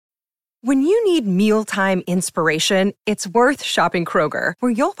When you need mealtime inspiration, it's worth shopping Kroger,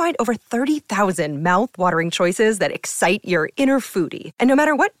 where you'll find over 30,000 mouth-watering choices that excite your inner foodie. And no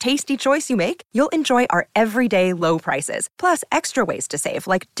matter what tasty choice you make, you'll enjoy our everyday low prices, plus extra ways to save,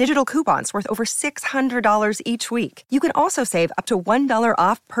 like digital coupons worth over $600 each week. You can also save up to $1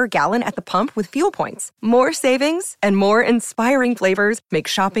 off per gallon at the pump with fuel points. More savings and more inspiring flavors make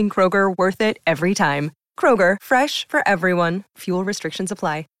shopping Kroger worth it every time. Kroger, fresh for everyone. Fuel restrictions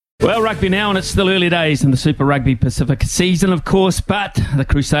apply. Well, rugby now, and it's still early days in the Super Rugby Pacific season, of course, but the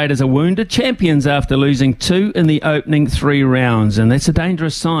Crusaders are wounded champions after losing 2 in the opening 3 rounds, and that's a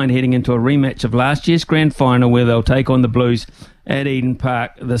dangerous sign heading into a rematch of last year's grand final where they'll take on the Blues at Eden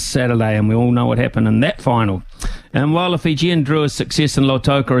Park this Saturday, and we all know what happened in that final. And while the Fijian Drew's success in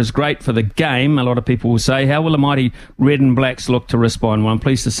Lautoka is great for the game, a lot of people will say, how will the mighty Red and Blacks look to respond? Well, I'm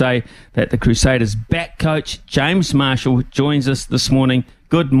pleased to say that the Crusaders' back coach, James Marshall, joins us this morning.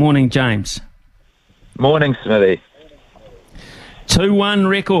 Good morning, James. Morning, Smithy. 2-1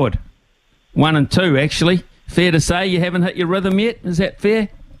 record. 1 and 2, actually. Fair to say you haven't hit your rhythm yet? Is that fair?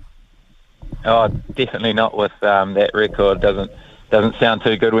 Oh, definitely not with that record. Doesn't sound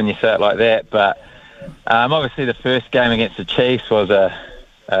too good when you say it like that. But obviously the first game against the Chiefs was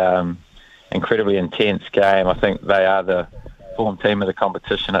a incredibly intense game. I think they are the form team of the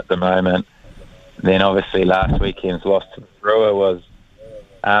competition at the moment. Then obviously last weekend's loss to the Brewer was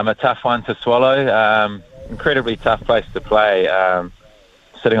a tough one to swallow. Incredibly tough place to play.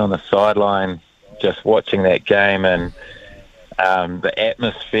 Sitting on the sideline, just watching that game, and the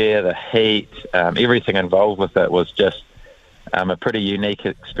atmosphere, the heat, everything involved with it was just a pretty unique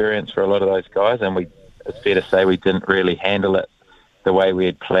experience for a lot of those guys. And it's fair to say we didn't really handle it the way we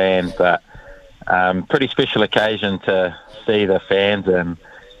had planned. But pretty special occasion to see the fans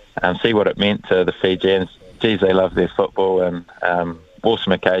and see what it meant to the Fijians. Geez, they love their football, and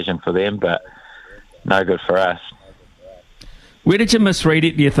awesome occasion for them, but no good for us. Where did you misread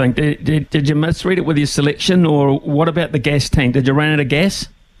it, do you think? Did you misread it with your selection, or what about the gas tank? Did you run out of gas?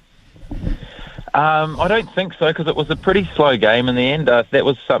 I don't think so, because it was a pretty slow game in the end. That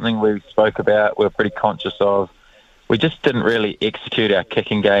was something we spoke about, we were pretty conscious of. We just didn't really execute our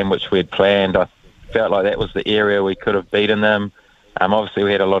kicking game, which we had planned. I felt like that was the area we could have beaten them. Obviously,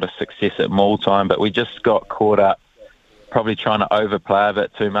 we had a lot of success at maul time, but we just got caught up probably trying to overplay a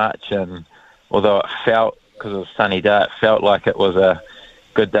bit too much. And although it felt, because it was a sunny day, it felt like it was a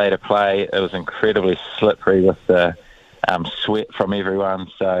good day to play, it was incredibly slippery with the sweat from everyone.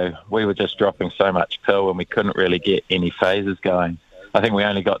 So we were just dropping so much pill, and we couldn't really get any phases going. I think we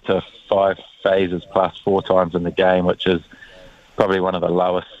only got to 5 phases plus 4 times in the game, which is probably one of the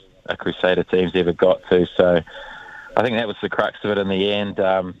lowest a Crusader team's ever got to. So I think that was the crux of it in the end.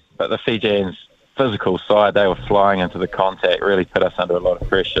 But the Fijians' physical side, they were flying into the contact, really put us under a lot of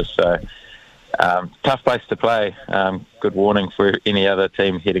pressure. So tough place to play. Good warning for any other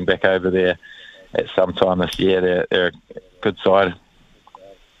team heading back over there at some time this year. They're a good side.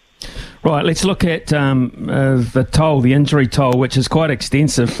 Right, let's look at the toll, the injury toll, which is quite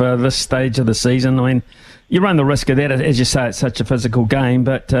extensive for this stage of the season. I mean, you run the risk of that, as you say, it's such a physical game,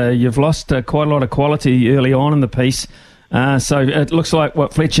 but you've lost quite a lot of quality early on in the piece. So it looks like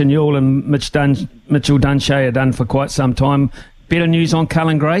what Fletcher Newell and Mitchell Dunshea have done for quite some time. Better news on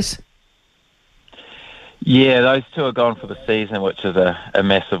Cullen Grace? Yeah, those two are gone for the season, which is a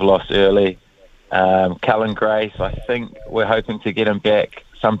massive loss early. Cullen Grace, I think we're hoping to get him back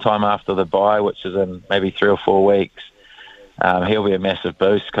sometime after the bye, which is in maybe 3 or 4 weeks. He'll be a massive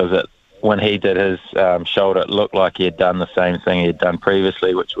boost, because when he did his shoulder, it looked like he had done the same thing he had done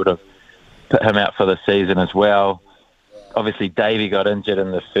previously, which would have put him out for the season as well. Obviously, Davey got injured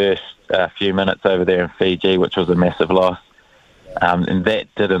in the first few minutes over there in Fiji, which was a massive loss. And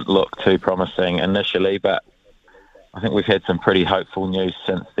that didn't look too promising initially, but I think we've had some pretty hopeful news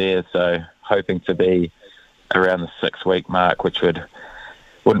since there. So hoping to be around the 6-week mark, which wouldn't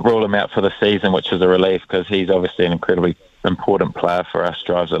rule him out for the season, which is a relief, because he's obviously an incredibly important player for us,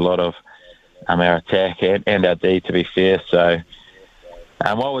 drives a lot of our attack and our D, to be fair. So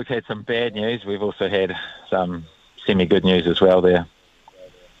while we've had some bad news, we've also had some semi-good news as well there.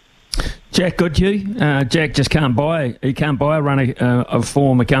 Jack Goodhue, Jack just can't buy a run of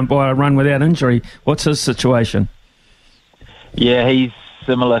form. He can't buy a run without injury. What's his situation? Yeah, he's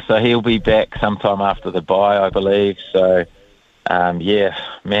similar, so he'll be back sometime after the bye, I believe. So, yeah,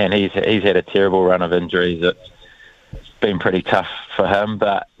 man, he's had a terrible run of injuries. It's been pretty tough for him,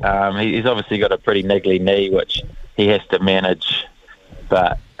 but he's obviously got a pretty niggly knee, which he has to manage.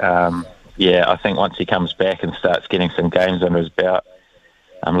 But, yeah, I think once he comes back and starts getting some games under his belt,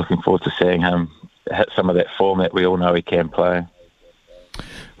 I'm looking forward to seeing him hit some of that form that we all know he can play.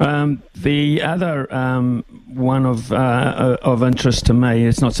 The other one of interest to me,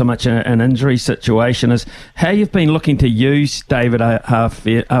 it's not so much an injury situation, is how you've been looking to use David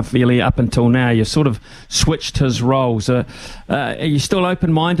Halfvely up until now. You've sort of switched his roles. Are you still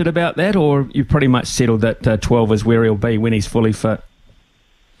open-minded about that, or you pretty much settled that 12 is where he'll be when he's fully fit?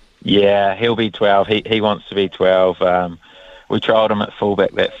 Yeah, he'll be 12. He wants to be 12. We trialled him at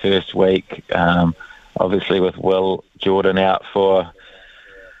fullback that first week, obviously with Will Jordan out for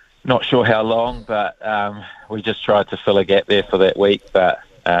not sure how long, but we just tried to fill a gap there for that week. But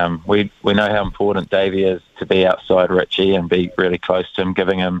we know how important Davey is to be outside Richie and be really close to him,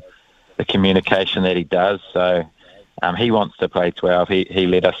 giving him the communication that he does. So he wants to play 12. He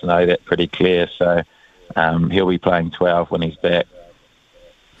let us know that pretty clear. So he'll be playing 12 when he's back.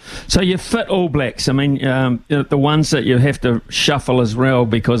 So you fit All Blacks. I mean, the ones that you have to shuffle as well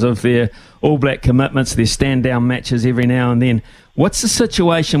because of their All Black commitments, their stand-down matches every now and then. What's the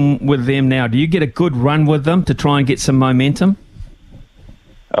situation with them now? Do you get a good run with them to try and get some momentum?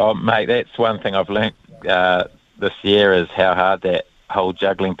 Oh, mate, that's one thing I've learnt this year is how hard that whole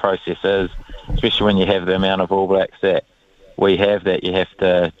juggling process is, especially when you have the amount of All Blacks that we have that you have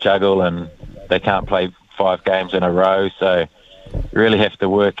to juggle, and they can't play 5 games in a row. So you really have to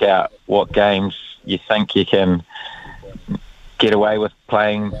work out what games you think you can get away with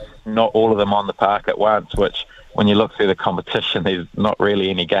playing, not all of them on the park at once, which when you look through the competition, there's not really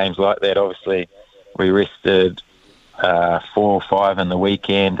any games like that. Obviously, we rested 4 or 5 in the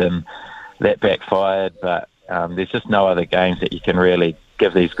weekend, and that backfired, but there's just no other games that you can really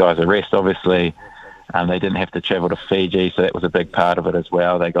give these guys a rest. Obviously, they didn't have to travel to Fiji, so that was a big part of it as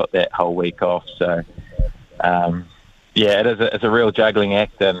well. They got that whole week off, so yeah, it's a real juggling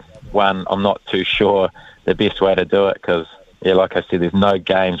act, and one I'm not too sure the best way to do it because, yeah, like I said, there's no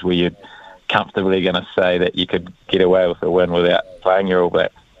games where you're comfortably going to say that you could get away with a win without playing your All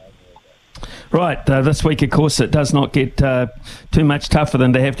Blacks. Right, this week, of course, it does not get too much tougher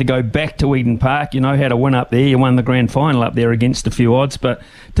than to have to go back to Eden Park. You know how to win up there. You won the grand final up there against a few odds, but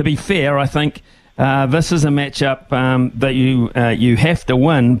to be fair, I think this is a matchup that you have to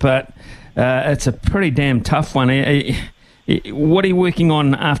win, but it's a pretty damn tough one. What are you working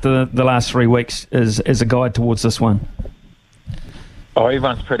on after the last 3 weeks as a guide towards this one? Oh,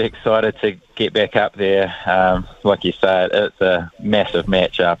 everyone's pretty excited to get back up there. Like you said, it's a massive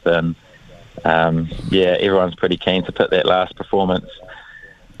matchup, and yeah, everyone's pretty keen to put that last performance,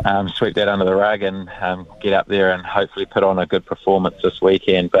 sweep that under the rug, and get up there and hopefully put on a good performance this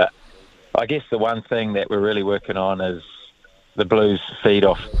weekend. But I guess the one thing that we're really working on is the Blues feed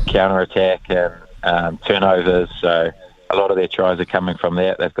off counter-attack and turnovers. So a lot of their tries are coming from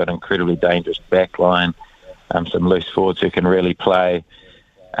that. They've got an incredibly dangerous back line, some loose forwards who can really play.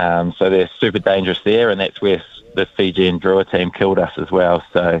 So they're super dangerous there, and that's where the Fijian Drua team killed us as well.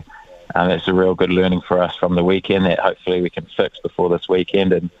 So that's a real good learning for us from the weekend that hopefully we can fix before this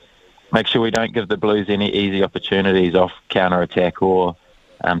weekend and make sure we don't give the Blues any easy opportunities off counter-attack or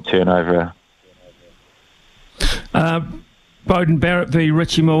turnover. Beauden Barrett v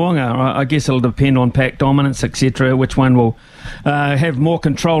Richie Mo'unga. I guess it'll depend on pack dominance, etc., which one will have more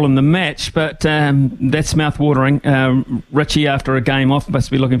control in the match, but that's mouth-watering. Richie, after a game off,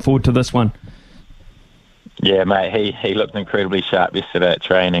 must be looking forward to this one. Yeah, mate, he looked incredibly sharp yesterday at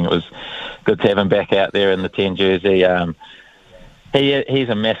training. It was good to have him back out there in the 10 jersey. He's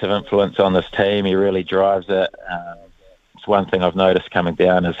a massive influence on this team. He really drives it. It's one thing I've noticed coming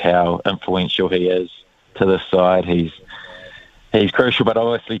down is how influential he is to this side. He's crucial, but I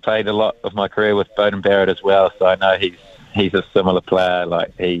obviously played a lot of my career with Beauden Barrett as well, so I know he's a similar player.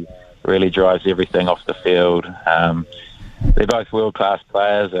 Like, he really drives everything off the field. They're both world-class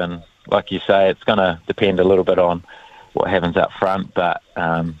players, and like you say, it's going to depend a little bit on what happens up front, but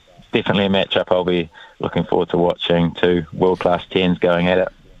definitely a matchup I'll be looking forward to watching. 2 world-class 10s going at it.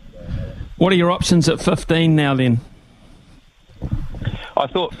 What are your options at 15 now then? I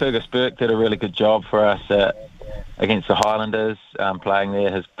thought Fergus Burke did a really good job for us against the Highlanders, playing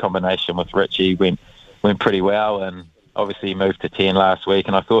there. His combination with Richie went pretty well, and obviously he moved to 10 last week,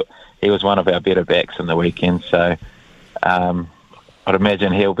 and I thought he was one of our better backs in the weekend, so I'd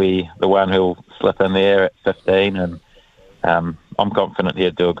imagine he'll be the one who'll slip in there at 15, and I'm confident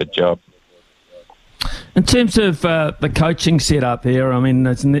he'll do a good job. In terms of the coaching setup here, I mean,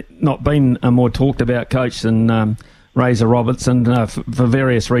 there's not been a more talked about coach than Razor Robertson for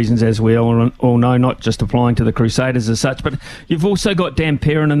various reasons, as we all know, not just applying to the Crusaders as such, but you've also got Dan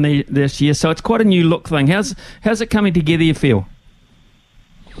Perrin in this year, so it's quite a new look thing. How's it coming together, you feel?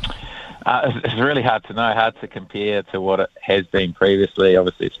 It's really hard to know, hard to compare to what it has been previously.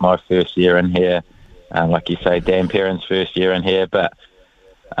 Obviously, it's my first year in here. Like you say, Dan Perrin's first year in here, but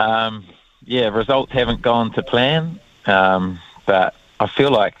Results haven't gone to plan, but I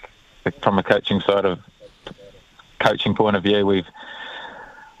feel like from a coaching point of view,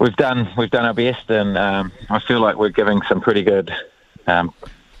 we've done our best, and I feel like we're giving some pretty good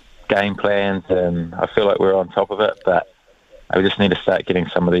game plans, and I feel like we're on top of it. But we just need to start getting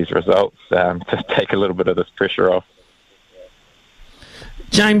some of these results to take a little bit of this pressure off.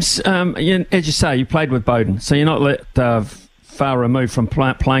 James, as you say, you played with Bowden, so you're not far removed from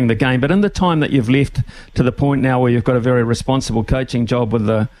playing the game. But in the time that you've left to the point now where you've got a very responsible coaching job with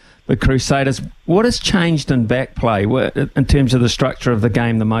the Crusaders, what has changed in back play in terms of the structure of the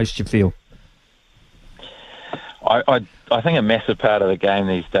game the most, you feel? I think a massive part of the game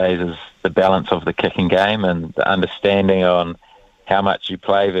these days is the balance of the kicking game and the understanding on how much you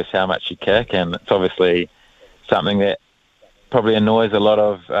play versus how much you kick. And it's obviously something that probably annoys a lot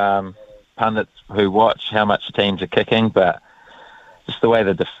of pundits who watch how much teams are kicking, but just the way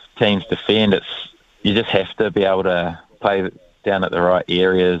the teams defend, you just have to be able to play down at the right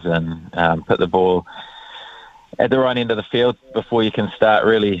areas and put the ball at the right end of the field before you can start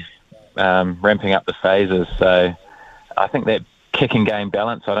really ramping up the phases. So I think that kicking game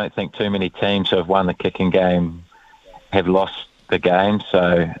balance, I don't think too many teams who have won the kicking game have lost the game.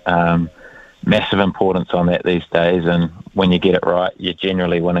 So massive importance on that these days, and when you get it right, you're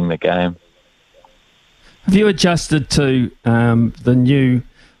generally winning the game. Have you adjusted to the new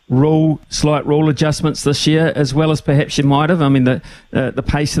slight rule adjustments this year, as well as perhaps you might have? I mean, the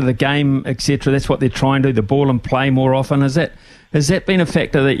pace of the game, etc. That's what they're trying to do. The ball and play more often. Has that been a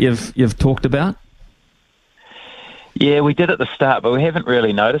factor that you've talked about? Yeah, we did at the start, but we haven't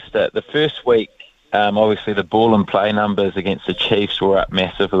really noticed it. The first week, obviously, the ball and play numbers against the Chiefs were up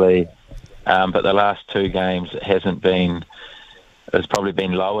massively, but the last two games it's probably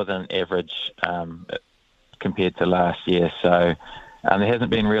been lower than average compared to last year. So there hasn't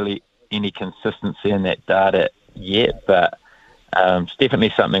been really any consistency in that data yet, but it's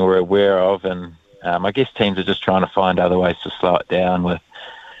definitely something we're aware of, and I guess teams are just trying to find other ways to slow it down with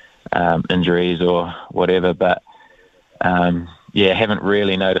injuries or whatever, but haven't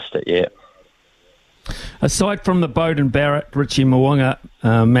really noticed it yet. Aside from the Bowden-Barrett, Richie Mo'unga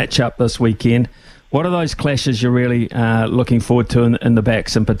matchup this weekend, what are those clashes you're really looking forward to in the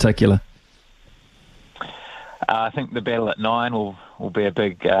backs in particular? I think the battle at 9 will be a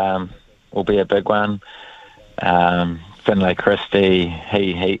big one. Finlay Christie,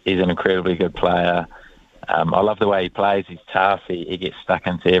 he's an incredibly good player. I love the way he plays. He's tough. He gets stuck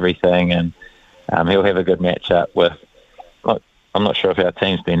into everything, and he'll have a good matchup with. Look, I'm not sure if our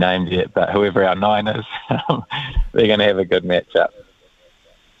team's been named yet, but whoever our 9 is, they're going to have a good matchup.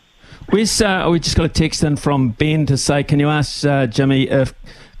 We just got a text in from Ben to say, can you ask Jimmy if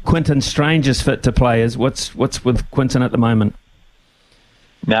Quinton Strange is fit to play? What's with Quinton at the moment?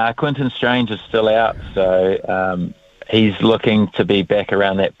 Nah, Quinton Strange is still out, so he's looking to be back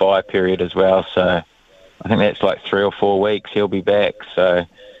around that bye period as well. So I think that's like 3 or 4 weeks he'll be back. So,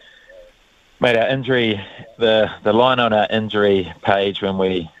 mate, our injury, the line on our injury page when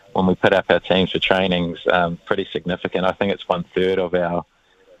we put up our teams for trainings, pretty significant. I think it's 1/3 of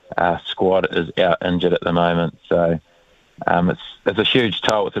our squad is out injured at the moment. So it's a huge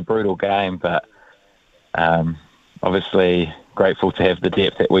toll. It's a brutal game, but obviously grateful to have the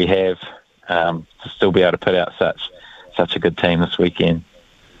depth that we have to still be able to put out such a good team this weekend.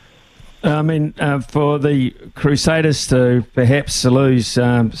 I mean, for the Crusaders to perhaps lose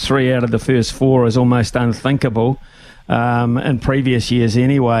 3 out of the first 4 is almost unthinkable in previous years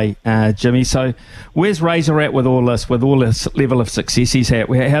anyway, Jimmy. So where's Razor at with all this level of success he's had?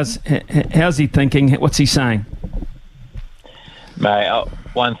 How's he thinking? What's he saying? Mate,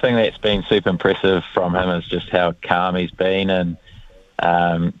 one thing that's been super impressive from him is just how calm he's been, and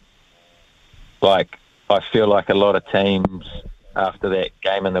I feel like a lot of teams after that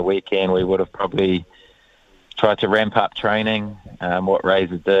game in the weekend, we would have probably tried to ramp up training. What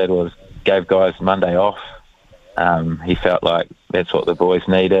Razor did was gave guys Monday off. He felt like that's what the boys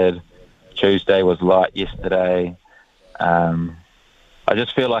needed. Tuesday was light yesterday. I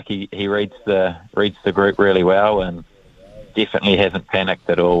just feel like he reads the group really well, and definitely hasn't panicked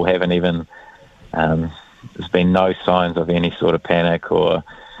at all. Haven't even there's been no signs of any sort of panic or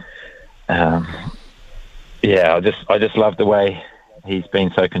I just love the way he's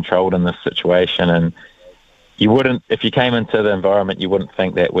been so controlled in this situation, and you wouldn't, if you came into the environment, you wouldn't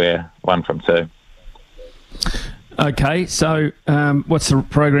think that we're 1 from 2. Okay, so what's the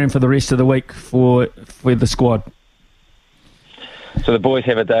program for the rest of the week for the squad? So the boys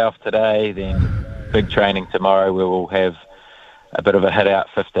have a day off today, then big training tomorrow. We will have a bit of a hit out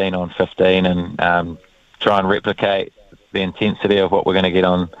 15 on 15 and try and replicate the intensity of what we're going to get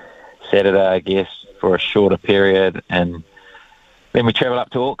on Saturday, I guess, for a shorter period, and then we travel up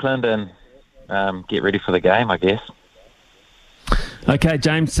to Auckland and get ready for the game, I guess. Okay,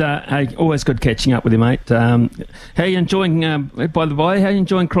 James, hey, always good catching up with you, mate. How are you enjoying, by the way, how are you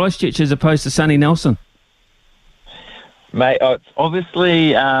enjoying Christchurch as opposed to sunny Nelson? Mate, it's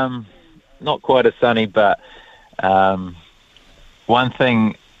obviously not quite as sunny, but one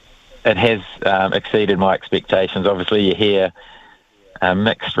thing, it has exceeded my expectations. Obviously, you hear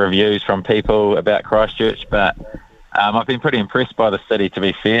mixed reviews from people about Christchurch, but I've been pretty impressed by the city, to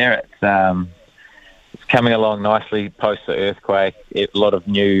be fair. It's coming along nicely post the earthquake. A lot of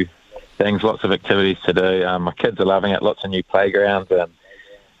new things, lots of activities to do. My kids are loving it, lots of new playgrounds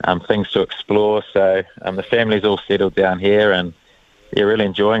and things to explore. So the family's all settled down here and you're really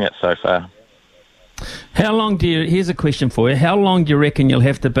enjoying it so far. How long here's a question for you, how long do you reckon you'll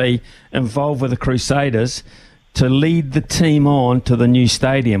have to be involved with the Crusaders to lead the team on to the new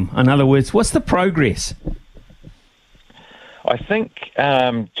stadium? In other words, what's the progress? I think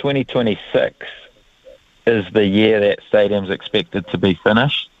 2026 is the year that stadium's expected to be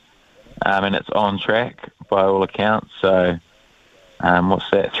finished, and it's on track by all accounts. So what's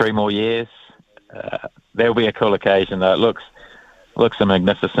that, 3 more years? There'll be a cool occasion though. It looks a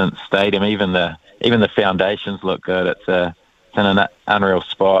magnificent stadium. Even the foundations look good. It's in an unreal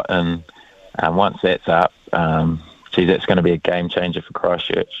spot, and once that's up, that's going to be a game changer for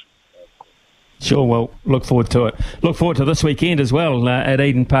Christchurch. Sure, well, look forward to it. Look forward to this weekend as well at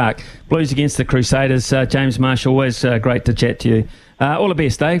Eden Park. Blues against the Crusaders. James Marsh, always great to chat to you. All the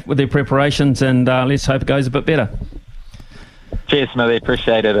best, Dave, with their preparations, and let's hope it goes a bit better. Cheers, Smithy.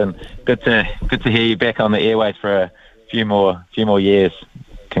 Appreciate it, and good to hear you back on the airways for a few more years.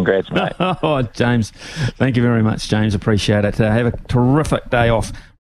 Congrats, mate. Oh, James. Thank you very much, James. Appreciate it. Have a terrific day off.